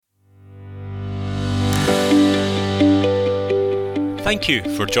Thank you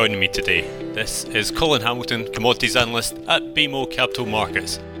for joining me today. This is Colin Hamilton, Commodities Analyst at BMO Capital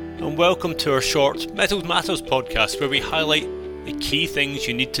Markets, and welcome to our short Metals Matters podcast where we highlight the key things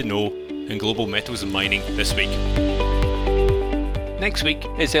you need to know in global metals and mining this week. Next week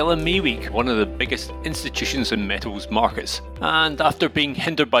is LME Week, one of the biggest institutions in metals markets. And after being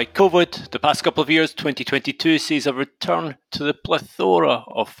hindered by COVID the past couple of years, 2022 sees a return to the plethora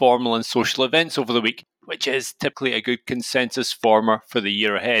of formal and social events over the week, which is typically a good consensus former for the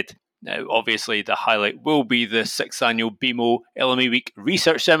year ahead. Now, obviously, the highlight will be the 6th annual BMO LME Week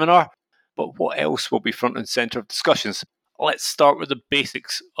Research Seminar, but what else will be front and centre of discussions? Let's start with the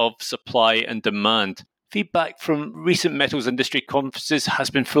basics of supply and demand. Feedback from recent metals industry conferences has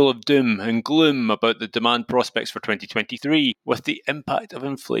been full of doom and gloom about the demand prospects for 2023, with the impact of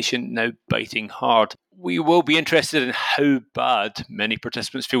inflation now biting hard. We will be interested in how bad many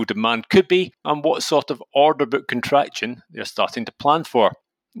participants feel demand could be and what sort of order book contraction they're starting to plan for.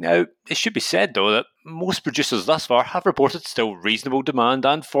 Now, it should be said though that most producers thus far have reported still reasonable demand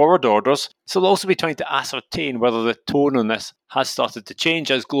and forward orders, so we'll also be trying to ascertain whether the tone on this has started to change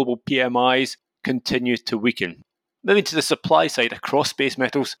as global PMIs continue to weaken. Moving to the supply side, across base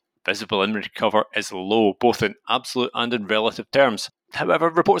metals, visible inventory cover is low, both in absolute and in relative terms. However,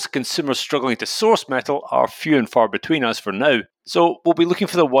 reports of consumers struggling to source metal are few and far between as for now. So we'll be looking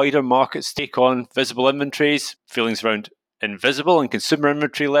for the wider market's take on visible inventories, feelings around invisible and consumer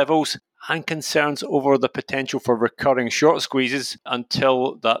inventory levels, and concerns over the potential for recurring short squeezes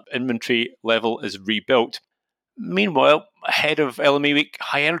until that inventory level is rebuilt. Meanwhile, ahead of LME Week,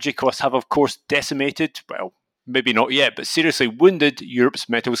 high energy costs have of course decimated, well, maybe not yet, but seriously wounded Europe's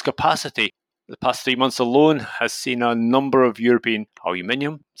metals capacity. The past 3 months alone has seen a number of European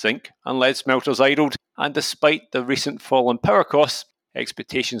aluminium, zinc and lead smelters idled, and despite the recent fall in power costs,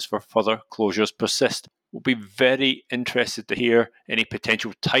 expectations for further closures persist. We'll be very interested to hear any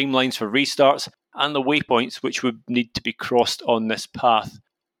potential timelines for restarts and the waypoints which would need to be crossed on this path.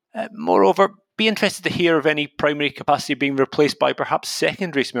 Moreover, be interested to hear of any primary capacity being replaced by perhaps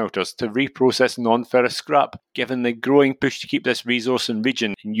secondary smelters to reprocess non-ferrous scrap, given the growing push to keep this resource in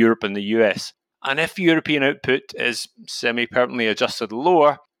region in Europe and the US. And if European output is semi-permanently adjusted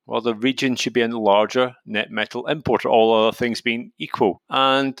lower, well, the region should be a larger net metal importer, all other things being equal.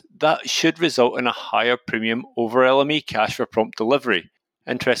 And that should result in a higher premium over LME cash for prompt delivery.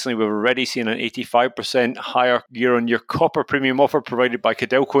 Interestingly, we've already seen an 85% higher year-on-year copper premium offer provided by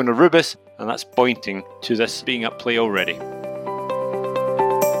Codelco and Arubis, and that's pointing to this being at play already.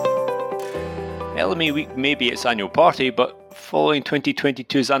 LME Week may be its annual party, but following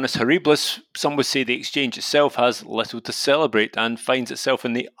 2022's Annus Horribilis, some would say the exchange itself has little to celebrate and finds itself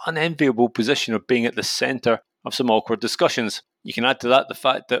in the unenviable position of being at the centre of some awkward discussions. You can add to that the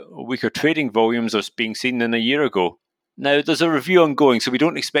fact that weaker trading volumes are being seen than a year ago. Now, there's a review ongoing, so we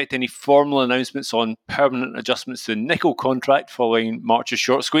don't expect any formal announcements on permanent adjustments to the nickel contract following March's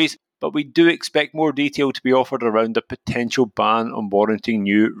short squeeze, but we do expect more detail to be offered around the potential ban on warranting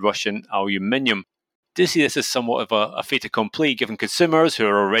new Russian aluminium. I do see this as somewhat of a fait accompli, given consumers who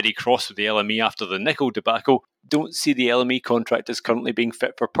are already cross with the LME after the nickel debacle don't see the LME contract as currently being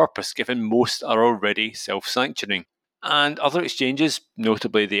fit for purpose, given most are already self-sanctioning. And other exchanges,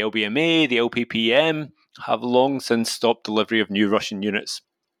 notably the LBMA, the LPPM, have long since stopped delivery of new Russian units.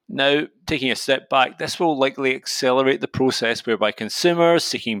 Now, taking a step back, this will likely accelerate the process whereby consumers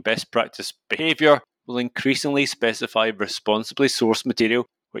seeking best practice behaviour will increasingly specify responsibly sourced material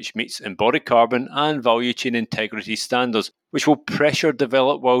which meets embodied carbon and value chain integrity standards, which will pressure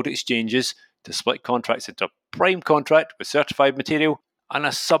developed world exchanges to split contracts into a prime contract with certified material and a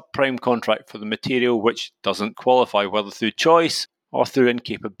subprime contract for the material which doesn't qualify, whether through choice or through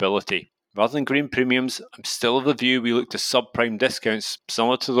incapability. Rather than green premiums, I'm still of the view we look to subprime discounts,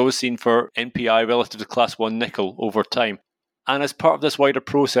 similar to those seen for NPI relative to Class 1 nickel over time. And as part of this wider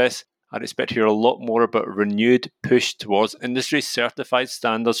process, I'd expect to hear a lot more about a renewed push towards industry-certified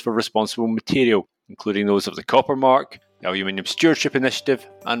standards for responsible material, including those of the Copper Mark, the Aluminium Stewardship Initiative,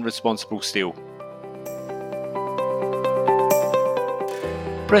 and Responsible Steel.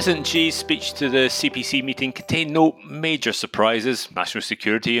 President Xi's speech to the CPC meeting contained no major surprises. National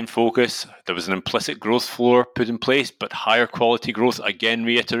security in focus. There was an implicit growth floor put in place, but higher quality growth again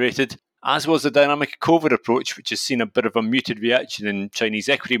reiterated, as was the dynamic COVID approach, which has seen a bit of a muted reaction in Chinese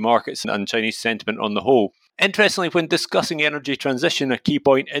equity markets and Chinese sentiment on the whole. Interestingly, when discussing energy transition, a key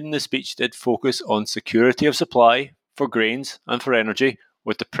point in the speech did focus on security of supply for grains and for energy,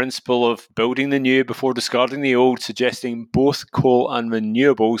 with the principle of building the new before discarding the old, suggesting both coal and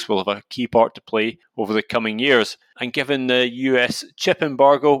renewables will have a key part to play over the coming years. And given the US chip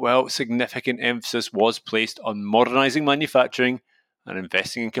embargo, well, significant emphasis was placed on modernising manufacturing and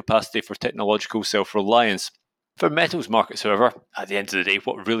investing in capacity for technological self-reliance. For metals markets, however, at the end of the day,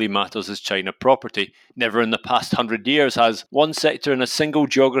 what really matters is China property. Never in the past 100 years has one sector in a single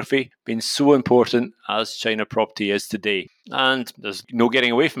geography been so important as China property is today. And there's no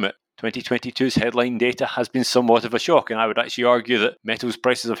getting away from it. 2022's headline data has been somewhat of a shock, and I would actually argue that metals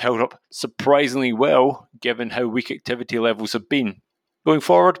prices have held up surprisingly well given how weak activity levels have been. Going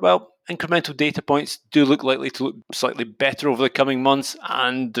forward, well, incremental data points do look likely to look slightly better over the coming months,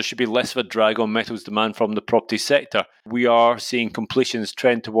 and there should be less of a drag on metals demand from the property sector. We are seeing completions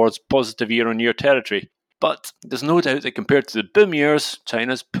trend towards positive year-on-year territory. But there's no doubt that compared to the boom years,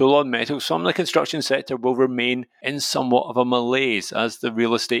 China's pull on metals from the construction sector will remain in somewhat of a malaise as the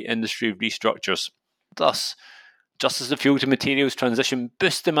real estate industry restructures. Thus, just as the fuel to materials transition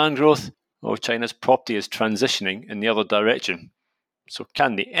boosts demand growth, well, China's property is transitioning in the other direction. So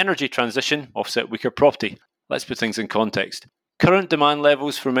can the energy transition offset weaker property? Let's put things in context. Current demand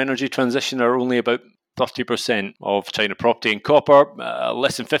levels from energy transition are only about 30% of China property in copper,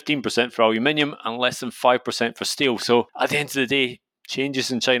 less than 15% for aluminium, and less than 5% for steel. So at the end of the day,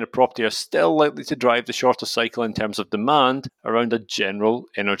 changes in China property are still likely to drive the shorter cycle in terms of demand around a general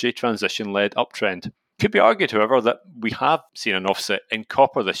energy transition-led uptrend. It could be argued, however, that we have seen an offset in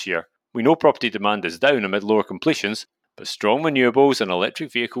copper this year. We know property demand is down amid lower completions, but strong renewables and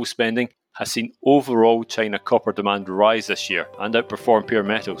electric vehicle spending has seen overall China copper demand rise this year and outperform pure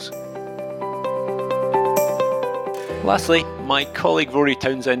metals. Lastly, my colleague Rory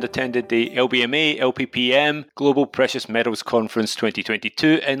Townsend attended the LBMA LPPM Global Precious Metals Conference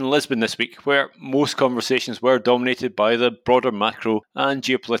 2022 in Lisbon this week, where most conversations were dominated by the broader macro and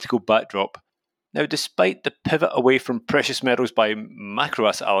geopolitical backdrop. Now, despite the pivot away from precious metals by macro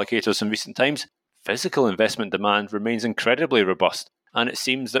asset allocators in recent times, physical investment demand remains incredibly robust, and it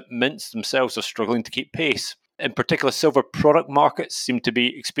seems that mints themselves are struggling to keep pace. In particular, silver product markets seem to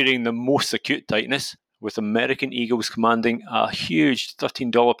be experiencing the most acute tightness, with American Eagles commanding a huge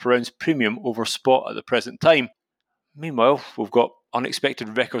 $13 per ounce premium over spot at the present time. Meanwhile, we've got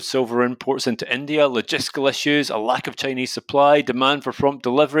unexpected record silver imports into India, logistical issues, a lack of Chinese supply, demand for prompt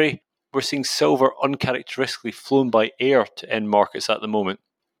delivery. We're seeing silver uncharacteristically flown by air to end markets at the moment.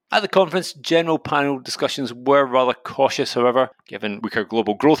 At the conference, general panel discussions were rather cautious, however, given weaker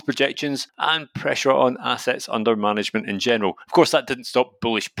global growth projections and pressure on assets under management in general. Of course, that didn't stop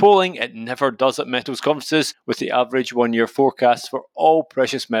bullish polling. It never does at metals conferences, with the average one-year forecast for all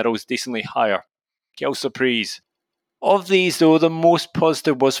precious metals decently higher. Quelle surprise. Of these, though, the most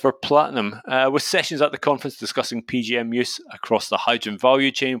positive was for platinum, with sessions at the conference discussing PGM use across the hydrogen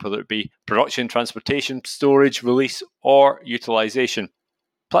value chain, whether it be production, transportation, storage, release, or utilisation.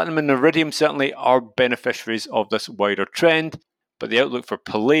 Platinum and iridium certainly are beneficiaries of this wider trend, but the outlook for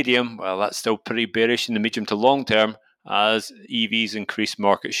palladium, well, that's still pretty bearish in the medium to long term as EVs increase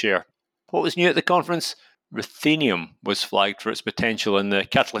market share. What was new at the conference? Ruthenium was flagged for its potential in the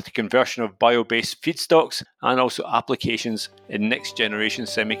catalytic conversion of bio-based feedstocks and also applications in next-generation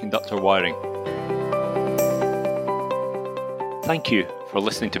semiconductor wiring. Thank you for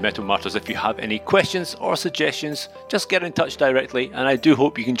listening to Metal Matters. If you have any questions or suggestions, just get in touch directly, and I do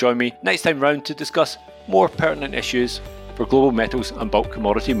hope you can join me next time round to discuss more pertinent issues for global metals and bulk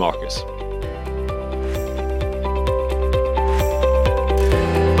commodity markets.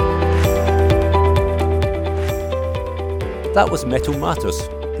 That was Metal Matters,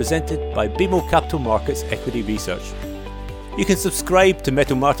 presented by BMO Capital Markets Equity Research. You can subscribe to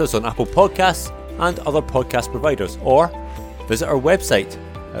Metal Matters on Apple Podcasts and other podcast providers, or visit our website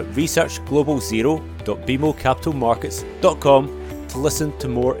at researchglobal0.bmocapitalmarkets.com to listen to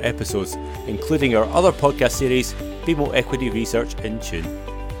more episodes, including our other podcast series, BMO Equity Research in Tune.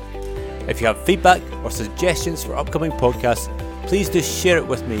 If you have feedback or suggestions for upcoming podcasts, please do share it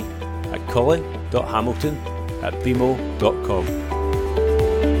with me at colin.hamilton@bmo.com.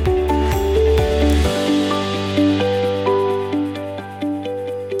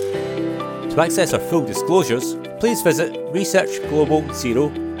 To access our full disclosures, please visit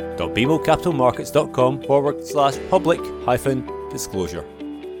researchglobal0.bmocapitalmarkets.com/public-disclosure.